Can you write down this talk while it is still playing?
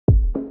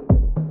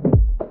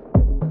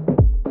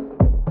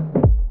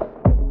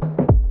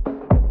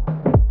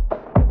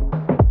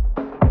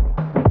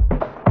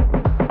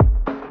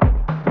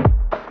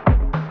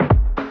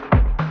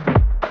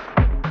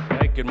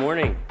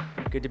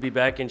Good to be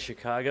back in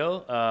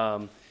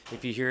Chicago.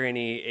 If you hear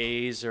any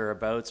A's or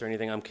abouts or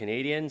anything, I'm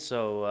Canadian,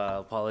 so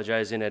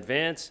apologize in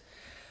advance.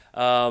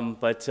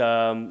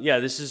 Yeah,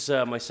 this is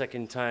my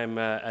second time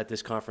at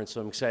this conference,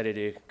 so I'm excited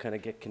to kind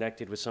of get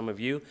connected with some of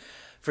you.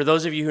 For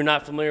those of you who are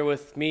not familiar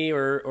with me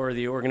or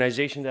the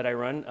organization that I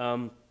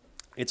run,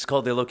 it's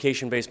called the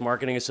Location-Based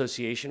Marketing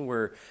Association.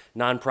 We're a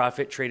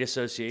nonprofit trade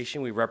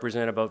association. We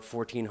represent about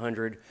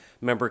 1,400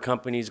 member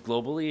companies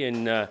globally,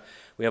 and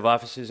we have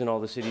offices in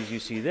all the cities you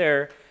see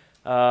there.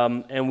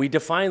 And we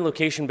define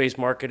location-based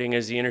marketing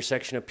as the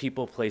intersection of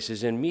people,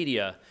 places, and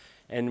media.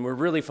 And we're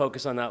really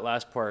focused on that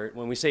last part.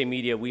 When we say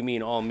media, we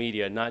mean all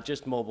media, not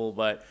just mobile,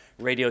 but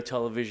radio,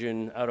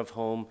 television, out of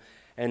home,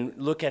 and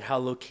look at how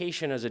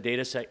location as a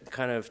data set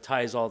kind of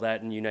ties all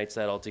that and unites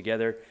that all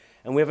together.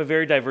 And we have a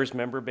very diverse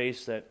member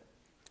base that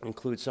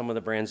includes some of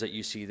the brands that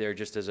you see there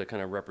just as a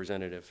kind of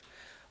representative.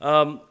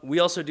 We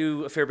also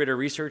do a fair bit of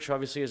research,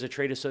 obviously, as a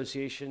trade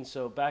association.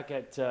 So back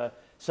at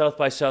South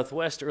by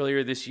Southwest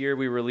earlier this year,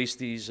 we released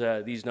these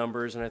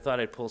numbers, and I thought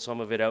I'd pull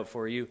some of it out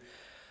for you.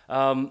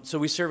 So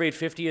we surveyed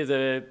 50 of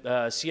the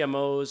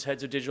CMOs,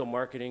 heads of digital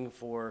marketing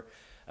for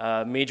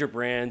major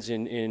brands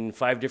in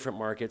 5 different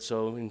markets,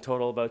 so in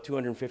total about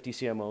 250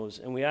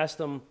 CMOs. And we asked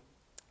them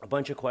a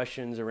bunch of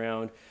questions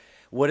around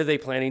what are they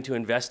planning to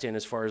invest in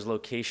as far as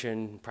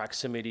location,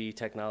 proximity,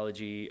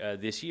 technology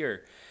this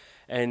year.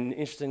 And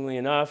interestingly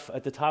enough,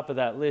 at the top of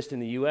that list in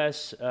the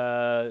US,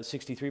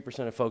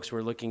 63% of folks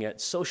were looking at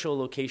social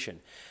location.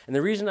 And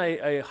the reason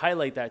I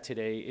highlight that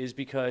today is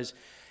because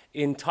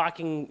in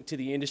talking to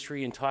the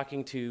industry and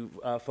talking to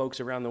folks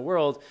around the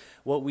world,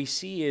 what we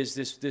see is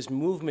this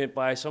movement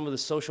by some of the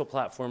social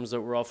platforms that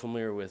we're all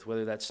familiar with,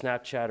 whether that's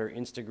Snapchat or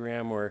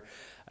Instagram or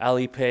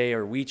Alipay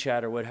or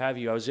WeChat or what have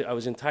you. I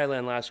was in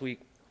Thailand last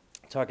week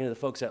talking to the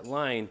folks at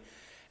Line,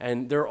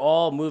 and they're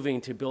all moving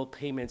to build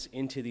payments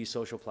into these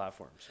social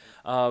platforms.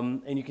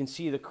 And you can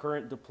see the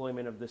current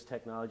deployment of this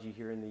technology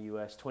here in the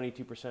US.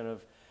 22%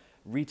 of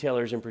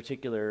retailers in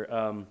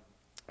particular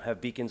have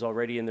beacons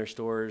already in their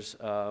stores.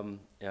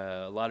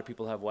 A lot of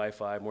people have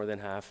Wi-Fi, more than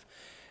half.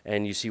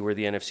 And you see where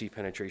the NFC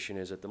penetration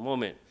is at the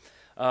moment.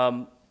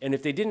 And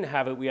if they didn't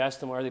have it, we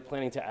asked them, are they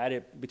planning to add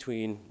it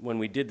between when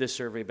we did this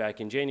survey back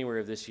in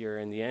January of this year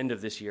and the end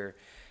of this year.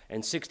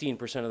 And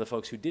 16% of the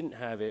folks who didn't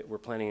have it were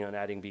planning on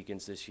adding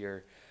beacons this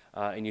year.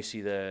 And you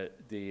see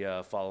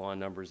the follow-on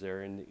numbers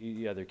there in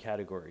the other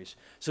categories.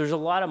 So there's a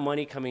lot of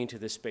money coming into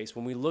this space.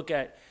 When we look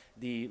at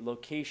the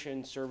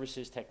location,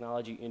 services,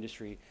 technology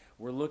industry,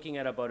 we're looking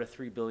at about a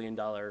 $3 billion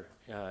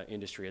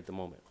industry at the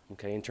moment,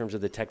 okay, in terms of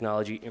the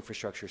technology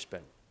infrastructure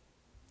spend.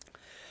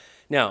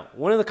 Now,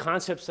 one of the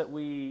concepts that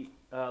we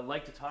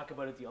like to talk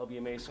about at the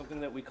LBMA is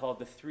something that we call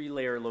the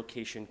 3-layer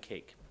location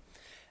cake.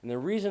 And the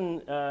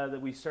reason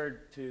that we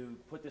started to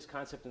put this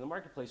concept in the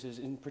marketplace is,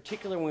 in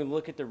particular, when we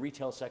look at the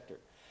retail sector,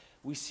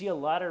 we see a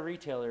lot of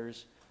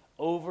retailers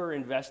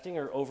over-investing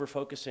or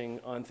over-focusing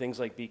on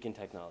things like beacon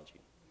technology.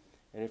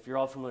 And if you're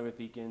all familiar with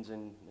beacons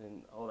and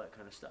all that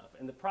kind of stuff.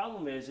 And the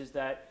problem is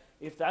that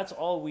if that's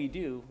all we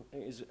do,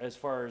 as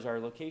far as our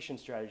location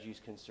strategy is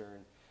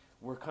concerned,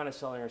 we're kind of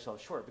selling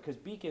ourselves short, because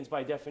beacons,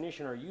 by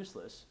definition, are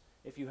useless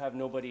if you have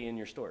nobody in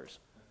your stores,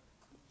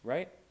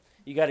 right?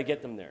 You got to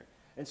get them there.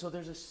 And so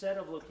there's a set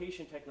of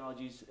location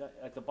technologies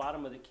at the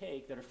bottom of the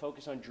cake that are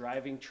focused on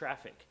driving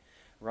traffic,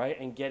 right,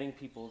 and getting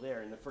people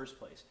there in the first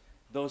place.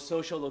 Those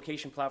social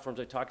location platforms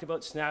I talked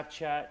about,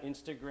 Snapchat,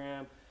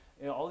 Instagram,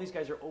 you know, all these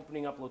guys are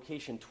opening up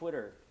location,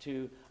 Twitter,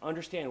 to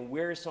understand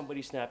where is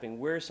somebody snapping,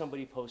 where is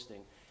somebody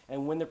posting,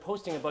 and when they're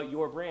posting about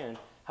your brand,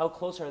 how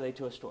close are they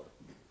to a store?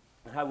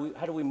 How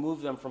do we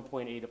move them from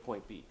point A to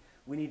point B?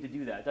 We need to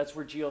do that. That's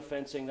where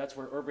geofencing, that's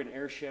where urban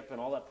airship and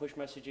all that push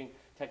messaging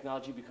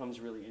technology becomes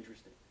really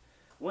interesting.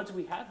 Once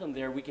we have them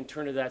there, we can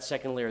turn to that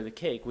second layer of the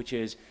cake, which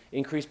is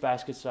increased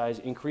basket size,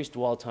 increased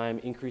dwell time,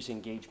 increased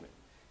engagement.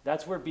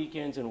 That's where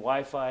beacons and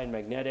Wi-Fi and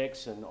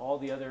magnetics and all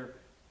the other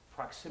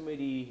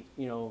proximity,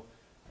 you know,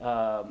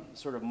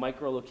 sort of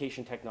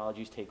micro-location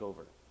technologies take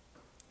over,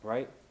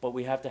 right? But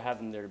we have to have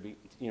them there to be,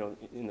 you know,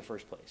 in the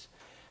first place.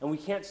 And we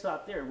can't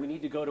stop there. We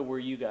need to go to where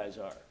you guys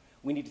are.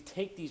 We need to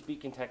take these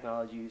beacon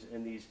technologies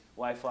and these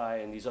Wi-Fi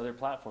and these other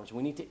platforms.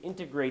 We need to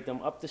integrate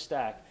them up the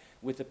stack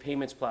with the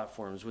payments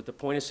platforms, with the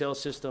point-of-sale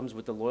systems,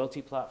 with the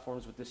loyalty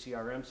platforms, with the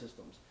CRM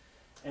systems.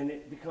 And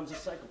it becomes a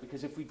cycle,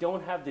 because if we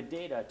don't have the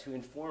data to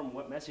inform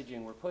what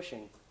messaging we're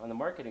pushing on the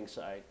marketing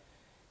side,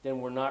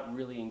 then we're not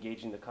really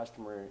engaging the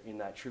customer in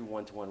that true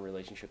one-to-one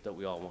relationship that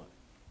we all want.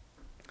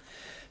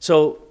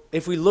 So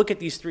if we look at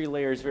these 3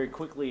 layers very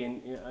quickly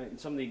in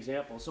some of the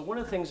examples, so one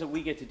of the things that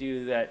we get to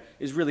do that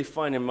is really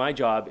fun in my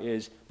job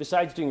is,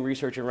 besides doing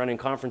research and running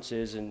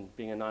conferences and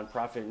being a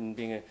nonprofit and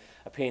being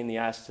a pain in the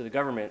ass to the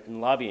government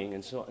and lobbying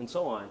and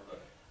so on,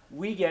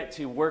 we get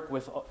to work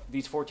with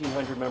these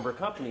 1,400 member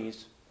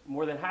companies,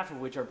 more than half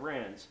of which are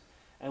brands,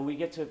 and we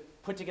get to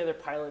put together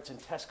pilots and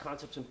test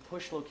concepts and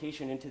push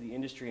location into the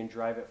industry and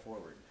drive it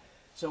forward.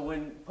 So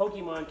when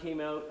Pokemon came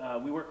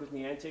out, we worked with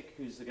Niantic,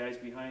 who's the guys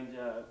behind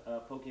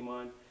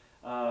Pokemon.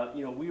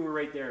 we were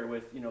right there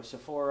with,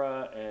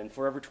 Sephora and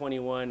Forever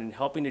 21 and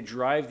helping to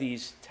drive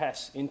these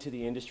tests into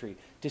the industry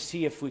to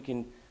see if we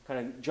can kind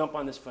of jump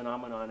on this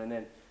phenomenon and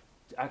then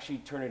actually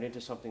turn it into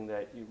something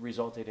that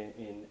resulted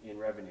in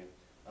revenue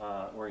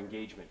or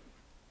engagement.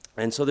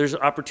 And so there's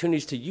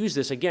opportunities to use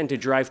this, again, to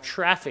drive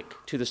traffic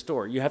to the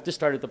store. You have to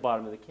start at the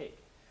bottom of the cake.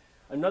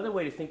 Another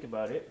way to think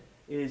about it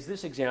is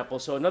this example.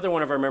 So another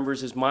one of our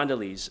members is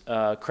Mondelez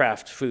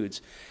Craft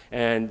Foods.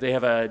 And they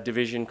have a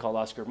division called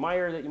Oscar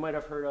Mayer that you might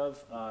have heard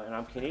of. And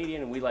I'm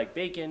Canadian, and we like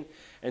bacon.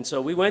 And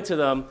so we went to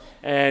them,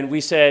 and we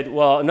said,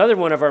 well, another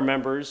one of our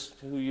members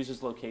who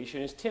uses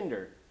location is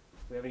Tinder. Do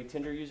we have any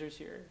Tinder users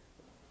here?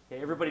 Okay,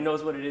 everybody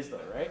knows what it is,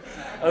 though, right?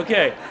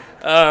 Okay.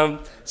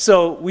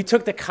 So we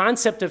took the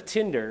concept of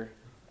Tinder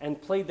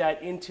and played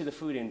that into the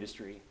food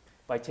industry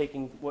by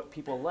taking what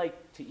people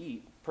like to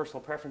eat,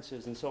 personal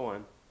preferences, and so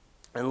on,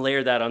 and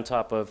layer that on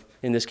top of,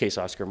 in this case,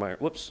 Oscar Mayer.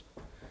 Whoops.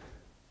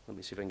 Let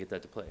me see if I can get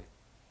that to play.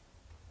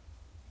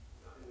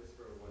 Nothing is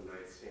for a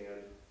one-night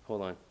stand.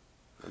 Hold on.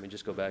 Let me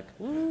just go back.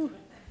 Woo.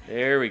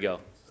 There we go.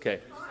 Okay.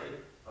 Hi,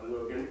 I'm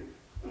Logan.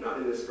 I'm not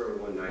in this for a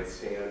one-night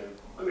stand.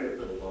 I'm in it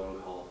for the long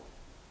haul.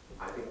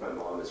 I think my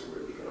mom is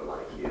really going to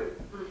like you.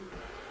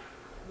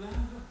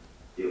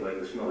 Do you like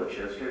the smell of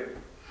chest hair?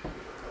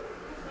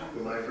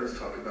 When my friends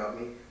talk about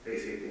me, they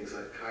say things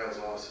like, Kyle's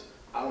awesome.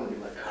 I want to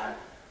be like Kyle.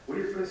 What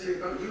do your friends say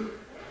about you?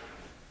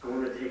 I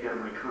want to take out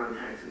my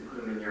contacts and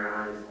put them in your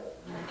eyes.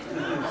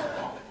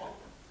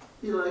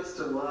 He likes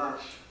to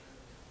watch.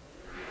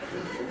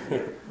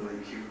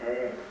 Really cute.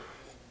 Hey.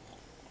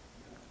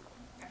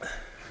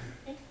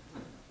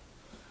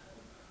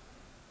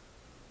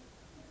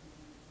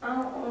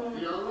 Oh,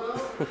 Yellow?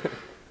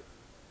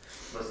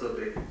 Must love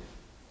bacon.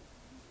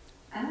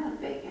 I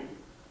love bacon.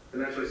 The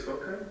naturally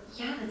smoked kind?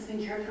 Yeah, that's been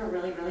cured for a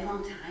really, really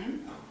long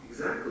time.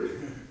 Exactly.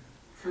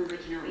 Sounds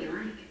like you know what you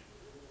like.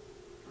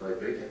 I like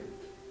bacon.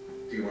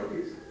 Do you want a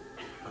piece?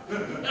 I do a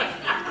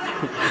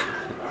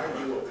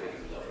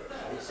bacon lover.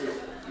 Asif,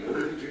 the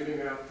only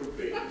dating app for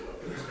bacon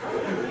lovers.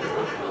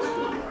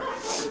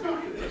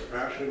 Bacon is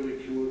passionately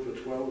cured for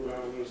 12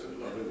 hours and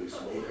lovingly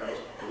smokehouse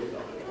for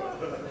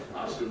another.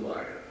 Oscar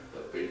Mayer, the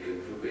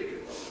bacon for bacon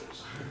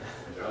lovers.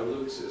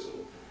 Download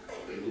Sizzle,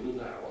 available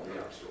now on the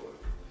App Store.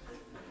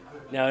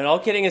 Now, and all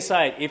kidding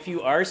aside, if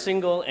you are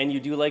single and you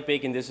do like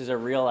bacon, this is a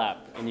real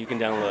app, and you can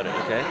download it,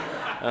 okay?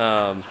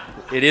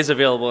 It is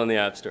available in the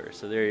App Store,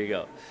 so there you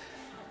go.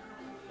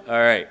 All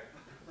right.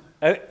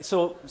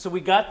 So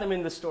we got them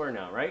in the store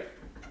now, right?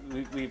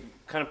 We've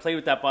kind of played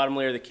with that bottom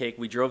layer of the cake.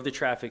 We drove the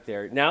traffic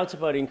there. Now it's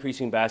about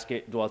increasing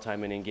basket, dwell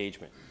time, and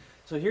engagement.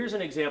 So here's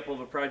an example of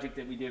a project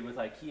that we did with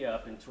IKEA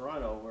up in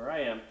Toronto, where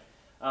I am.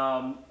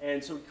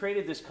 And so we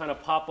created this kind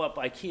of pop-up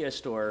IKEA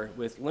store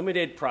with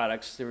limited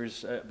products. There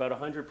was about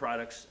 100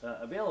 products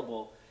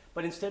available.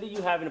 But instead of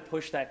you having to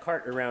push that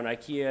cart around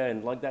IKEA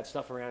and lug that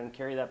stuff around and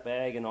carry that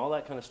bag and all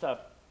that kind of stuff,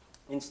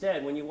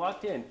 instead, when you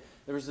walked in,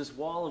 there was this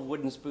wall of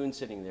wooden spoons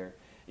sitting there.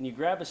 And you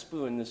grab a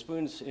spoon, the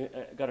spoon's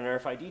got an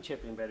RFID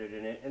chip embedded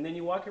in it, and then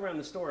you walk around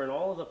the store and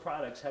all of the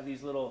products have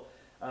these little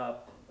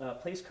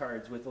place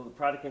cards with the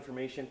product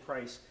information,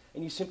 price,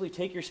 and you simply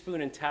take your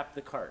spoon and tap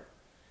the card.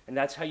 And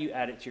that's how you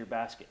add it to your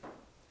basket.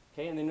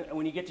 Okay, and then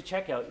when you get to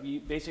checkout, you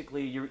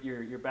basically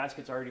your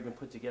basket's already been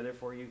put together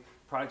for you,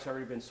 product's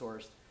already been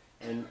sourced,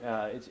 and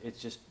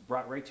it's just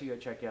brought right to you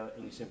at checkout,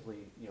 and you simply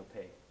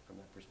pay from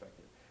that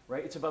perspective.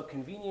 Right? It's about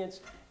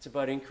convenience, it's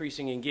about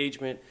increasing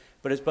engagement,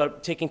 but it's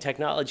about taking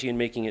technology and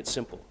making it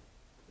simple.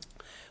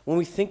 When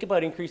we think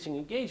about increasing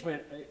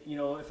engagement,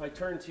 if I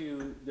turn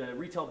to the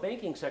retail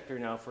banking sector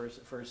now for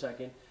a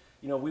second,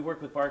 we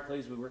work with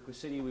Barclays, we work with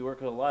Citi, we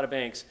work with a lot of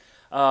banks,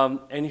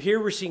 and here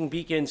we're seeing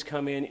beacons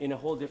come in a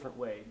whole different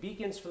way.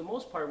 Beacons, for the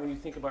most part, when you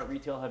think about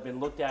retail, have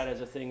been looked at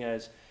as a thing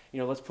as,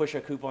 let's push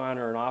a coupon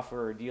or an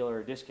offer or a deal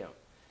or a discount.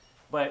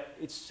 But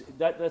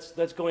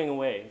that's going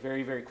away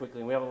very, very quickly,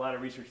 and we have a lot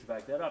of research to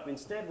back that up.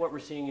 Instead, what we're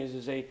seeing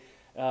is a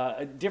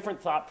different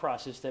thought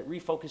process that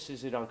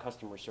refocuses it on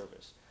customer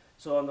service.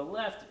 So on the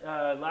left,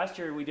 last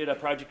year we did a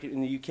project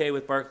in the UK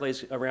with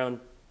Barclays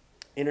around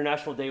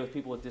International Day with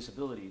People with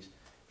Disabilities.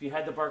 If you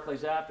had the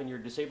Barclays app and you're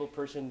a disabled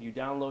person, you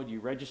download, you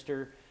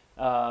register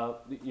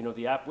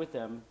the app with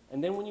them,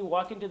 and then when you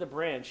walk into the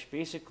branch,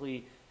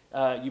 basically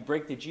you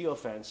break the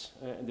geofence,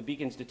 and the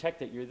beacons detect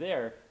that you're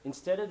there.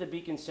 Instead of the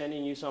beacon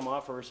sending you some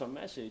offer or some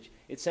message,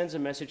 it sends a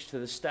message to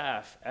the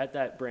staff at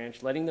that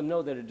branch, letting them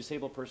know that a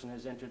disabled person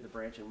has entered the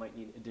branch and might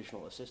need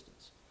additional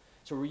assistance.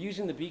 So we're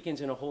using the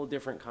beacons in a whole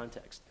different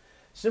context.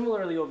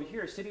 Similarly, over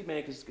here,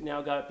 Citibank has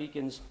now got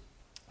beacons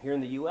here in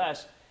the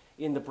U.S.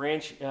 in the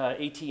branch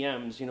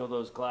ATMs,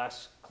 those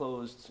glass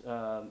closed,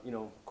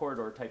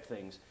 corridor type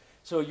things.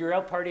 So you're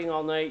out partying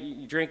all night,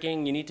 you're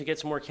drinking, you need to get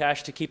some more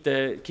cash to keep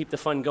the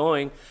fun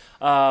going,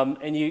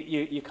 and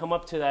you come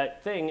up to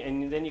that thing,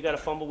 and then you got to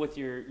fumble with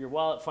your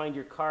wallet, find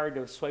your card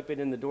to swipe it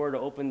in the door to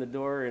open the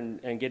door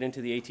and get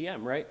into the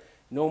ATM, right?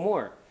 No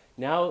more.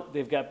 Now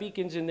they've got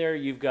beacons in there.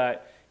 You've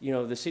got the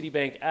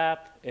Citibank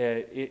app.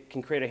 It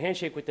can create a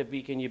handshake with the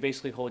beacon. You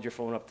basically hold your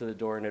phone up to the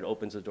door, and it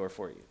opens the door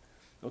for you.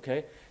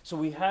 Okay, so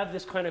we have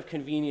this kind of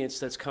convenience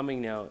that's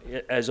coming now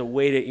as a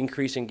way to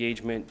increase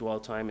engagement, dwell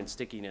time, and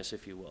stickiness,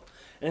 if you will.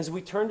 And as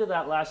we turn to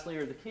that last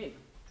layer of the cake,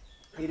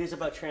 it is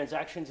about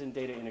transactions and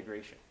data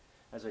integration.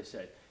 As I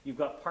said, you've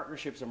got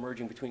partnerships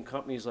emerging between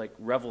companies like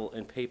Revel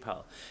and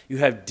PayPal. You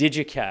have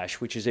DigiCash,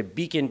 which is a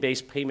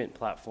beacon-based payment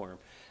platform.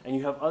 And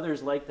you have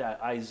others like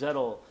that,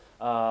 iZettle,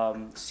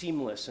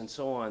 Seamless, and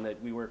so on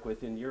that we work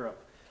with in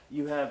Europe.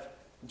 You have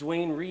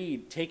Dwayne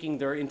Reed taking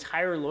their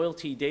entire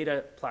loyalty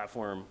data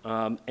platform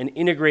and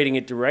integrating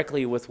it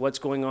directly with what's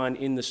going on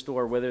in the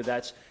store, whether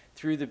that's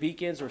through the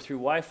beacons or through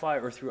Wi-Fi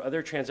or through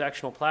other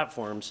transactional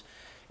platforms.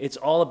 It's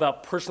all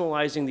about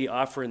personalizing the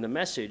offer and the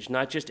message,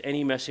 not just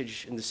any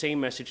message and the same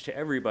message to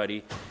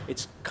everybody.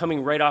 It's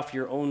coming right off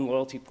your own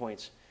loyalty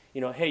points.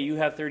 You know, hey, you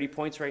have 30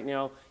 points right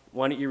now.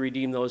 Why don't you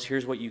redeem those?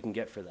 Here's what you can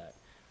get for that,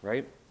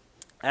 right?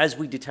 As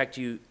we detect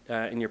you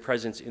and your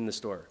presence in the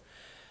store.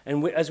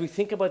 And as we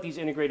think about these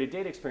integrated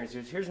data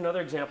experiences, here's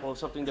another example of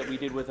something that we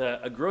did with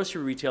a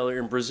grocery retailer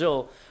in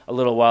Brazil a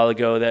little while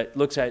ago that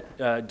looks at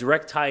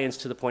direct tie-ins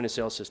to the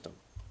point-of-sale system.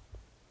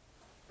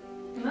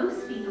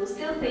 Most people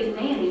still think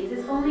mayonnaise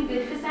is only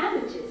good for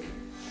sandwiches.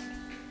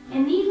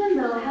 And even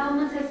though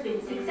Hellmann's has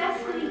been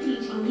successfully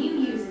teaching new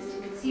users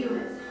to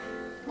consumers,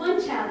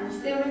 one challenge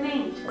still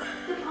remained,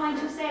 the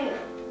point of sale.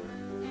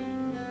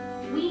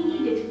 We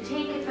needed to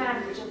take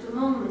advantage of the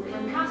moment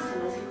when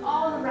customers have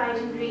all the right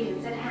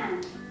ingredients at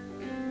hand.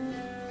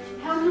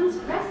 Hellmann's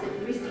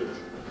recipe receipt.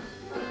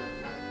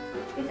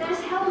 If there's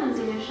Hellmann's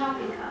in your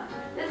shopping cart,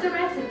 there's a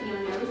recipe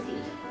on your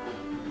receipt.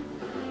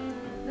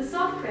 The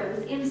software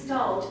was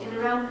installed in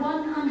around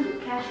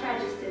 100 cash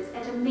registers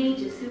at a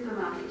major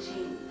supermarket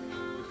chain.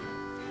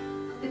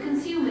 The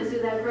consumers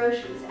do their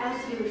groceries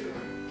as usual.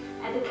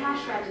 At the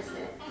cash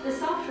register, the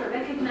software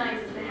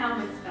recognizes the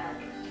Hellmann's bag.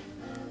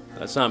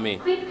 That's not me.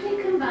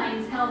 Quickly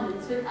combines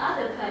Hellmann's with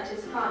other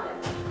purchased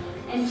products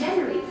and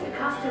generates a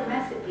custom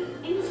recipe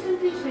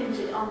instantly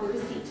printed on the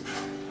receipt.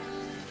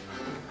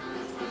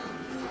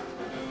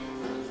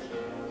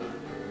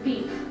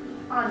 Beef,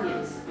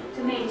 onions,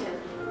 tomato,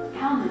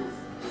 Hellmann's.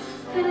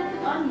 Fill it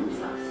with onion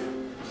sauce.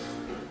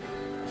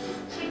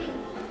 Chicken,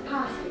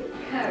 parsley,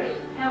 curry,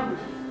 Hellmann's.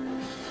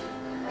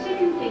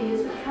 Chicken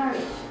fingers with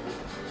curry.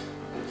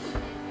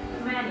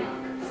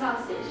 Manioc,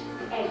 sausage,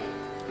 egg,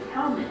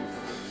 Hellmann's.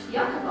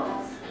 Yucca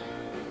balls.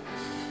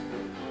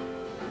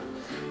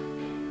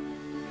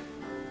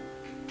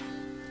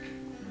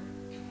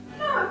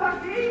 Não, eu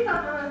paguei,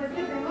 estava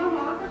recebendo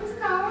uma nota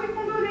fiscal e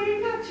quando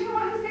olhei já tinha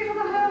uma receita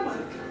da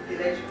Hellmann's.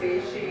 Filé de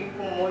peixe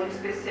com molho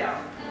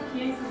especial.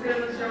 500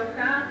 gramas de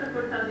alcatra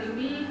cortada em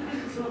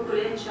bifes, uma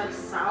colher de chá de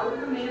sal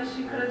e meia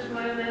xícara de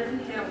maionese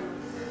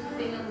Hellmann's.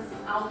 Temos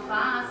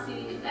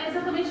alface, é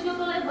exatamente o que eu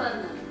estou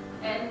levando.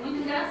 É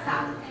muito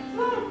engraçado.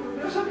 Pronto,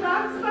 meu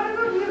jantar está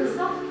resolvido. The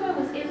software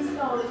was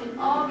installed in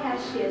all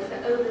cashiers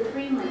for over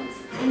 3 months.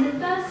 In the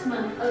first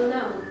month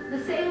alone,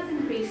 the sales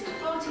increased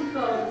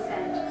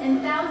 44%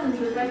 and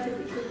thousands of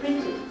recipes were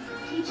printed,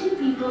 teaching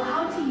people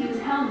how to use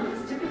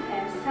Hellmann's to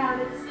prepare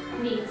salads,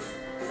 meats,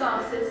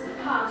 sauces,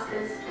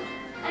 pastas,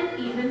 and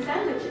even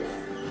sandwiches.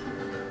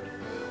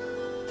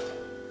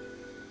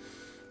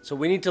 So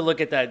we need to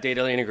look at that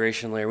data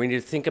integration layer. We need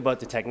to think about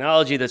the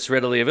technology that's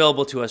readily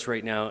available to us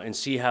right now and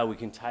see how we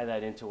can tie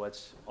that into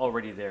what's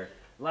already there.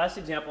 The last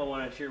example I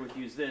want to share with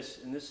you is this,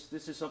 and this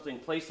is something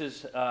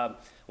Places,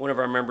 one of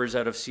our members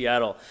out of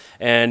Seattle,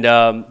 and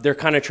they're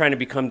kind of trying to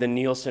become the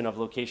Nielsen of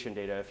location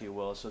data, if you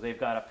will. So they've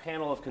got a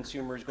panel of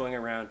consumers going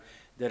around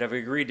that have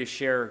agreed to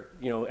share,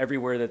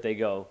 everywhere that they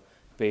go,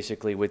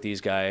 basically, with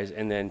these guys,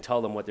 and then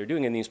tell them what they're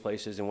doing in these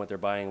places and what they're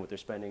buying, what they're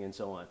spending, and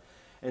so on.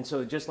 And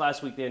so just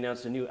last week they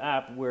announced a new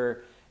app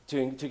where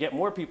to get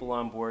more people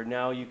on board,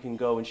 now you can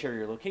go and share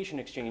your location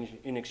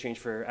in exchange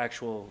for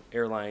actual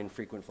airline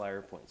frequent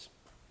flyer points.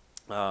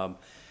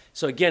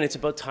 So again, it's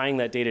about tying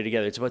that data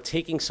together. It's about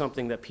taking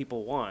something that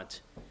people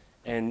want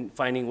and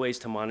finding ways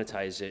to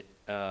monetize it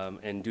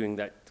and doing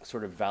that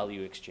sort of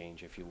value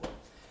exchange, if you will.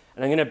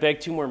 And I'm going to beg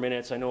 2 more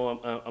minutes. I know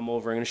I'm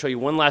over. I'm going to show you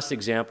one last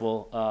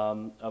example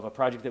of a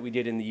project that we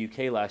did in the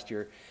UK last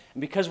year. And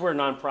because we're a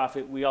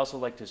nonprofit, we also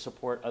like to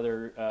support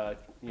other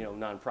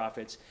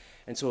nonprofits.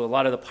 And so a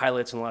lot of the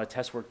pilots and a lot of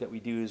test work that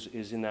we do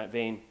is in that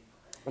vein.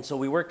 And so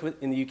we worked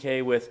in the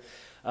UK with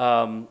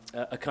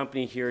a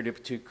company here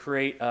to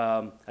create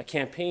a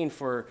campaign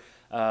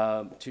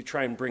to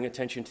try and bring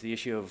attention to the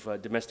issue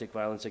of domestic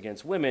violence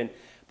against women.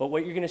 But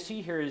what you're going to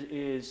see here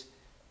is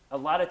a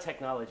lot of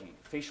technology,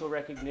 facial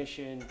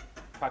recognition,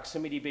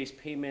 proximity-based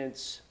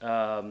payments.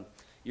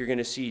 You're going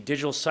to see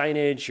digital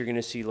signage. You're going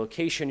to see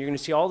location. You're going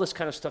to see all this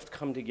kind of stuff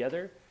come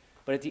together.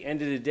 But at the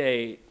end of the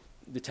day,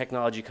 the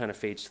technology kind of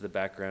fades to the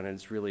background, and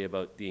it's really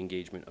about the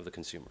engagement of the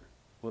consumer.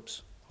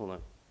 Whoops, hold on.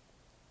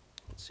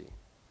 Let's see.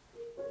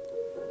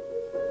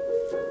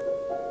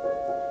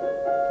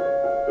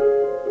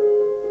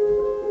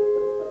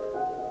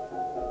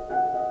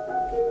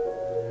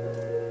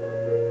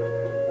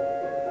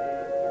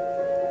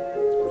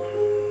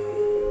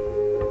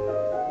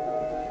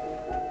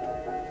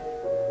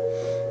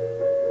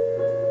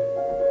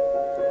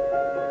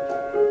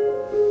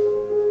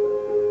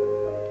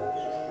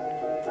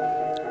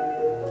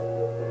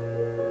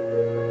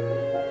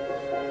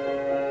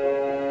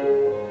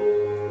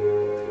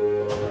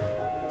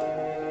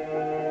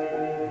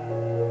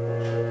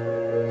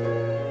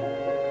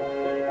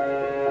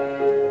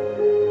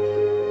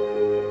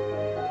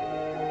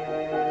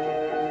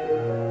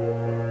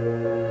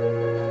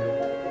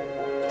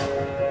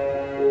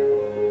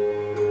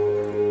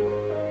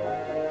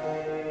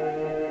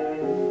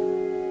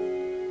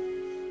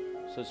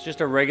 It's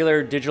just a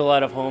regular digital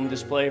out-of-home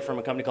display from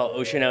a company called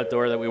Ocean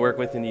Outdoor that we work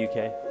with in the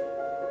UK.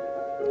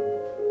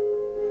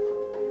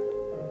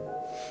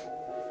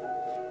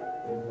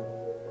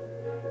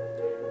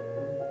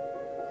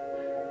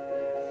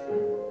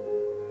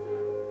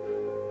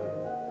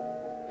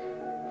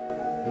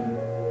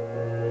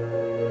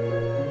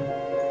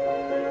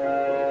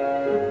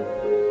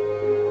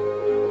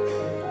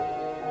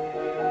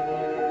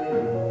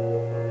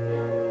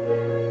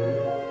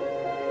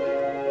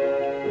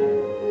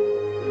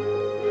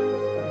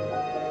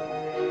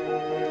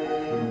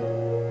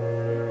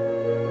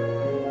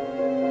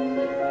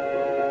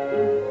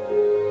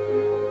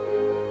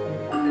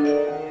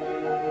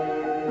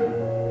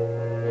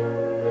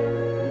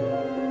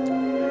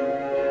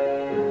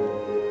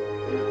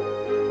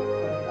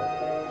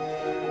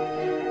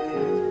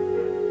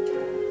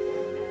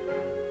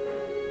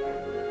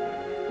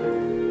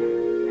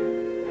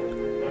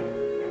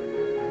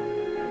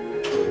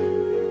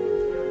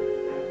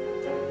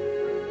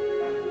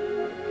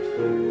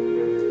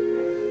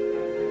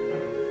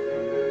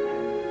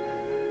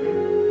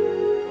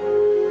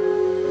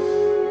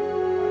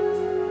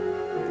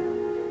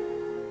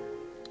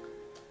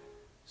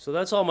 So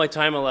that's all my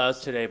time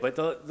allows today. But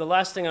the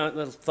last thing,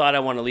 the thought I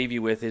want to leave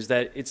you with is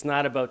that it's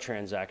not about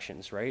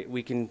transactions, right?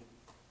 We can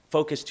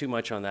focus too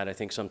much on that, I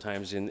think,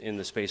 sometimes in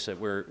the space that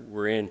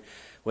we're in,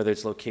 whether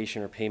it's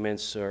location or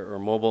payments or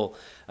mobile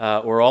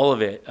or all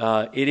of it.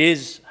 It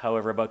is,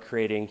 however, about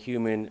creating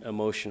human,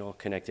 emotional,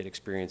 connected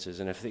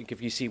experiences. And I think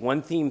if you see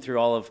one theme through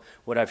all of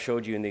what I've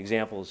showed you in the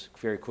examples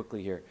very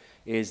quickly here,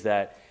 is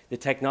that the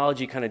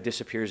technology kind of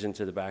disappears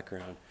into the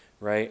background,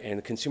 right? And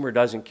the consumer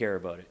doesn't care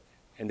about it.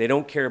 And they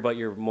don't care about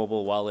your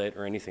mobile wallet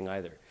or anything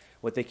either.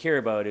 What they care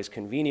about is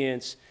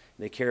convenience,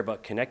 they care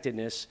about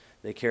connectedness,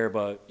 they care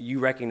about you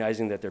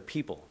recognizing that they're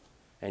people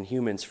and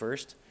humans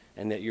first,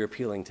 and that you're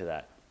appealing to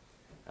that,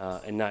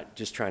 and not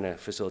just trying to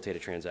facilitate a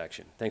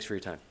transaction. Thanks for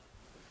your time.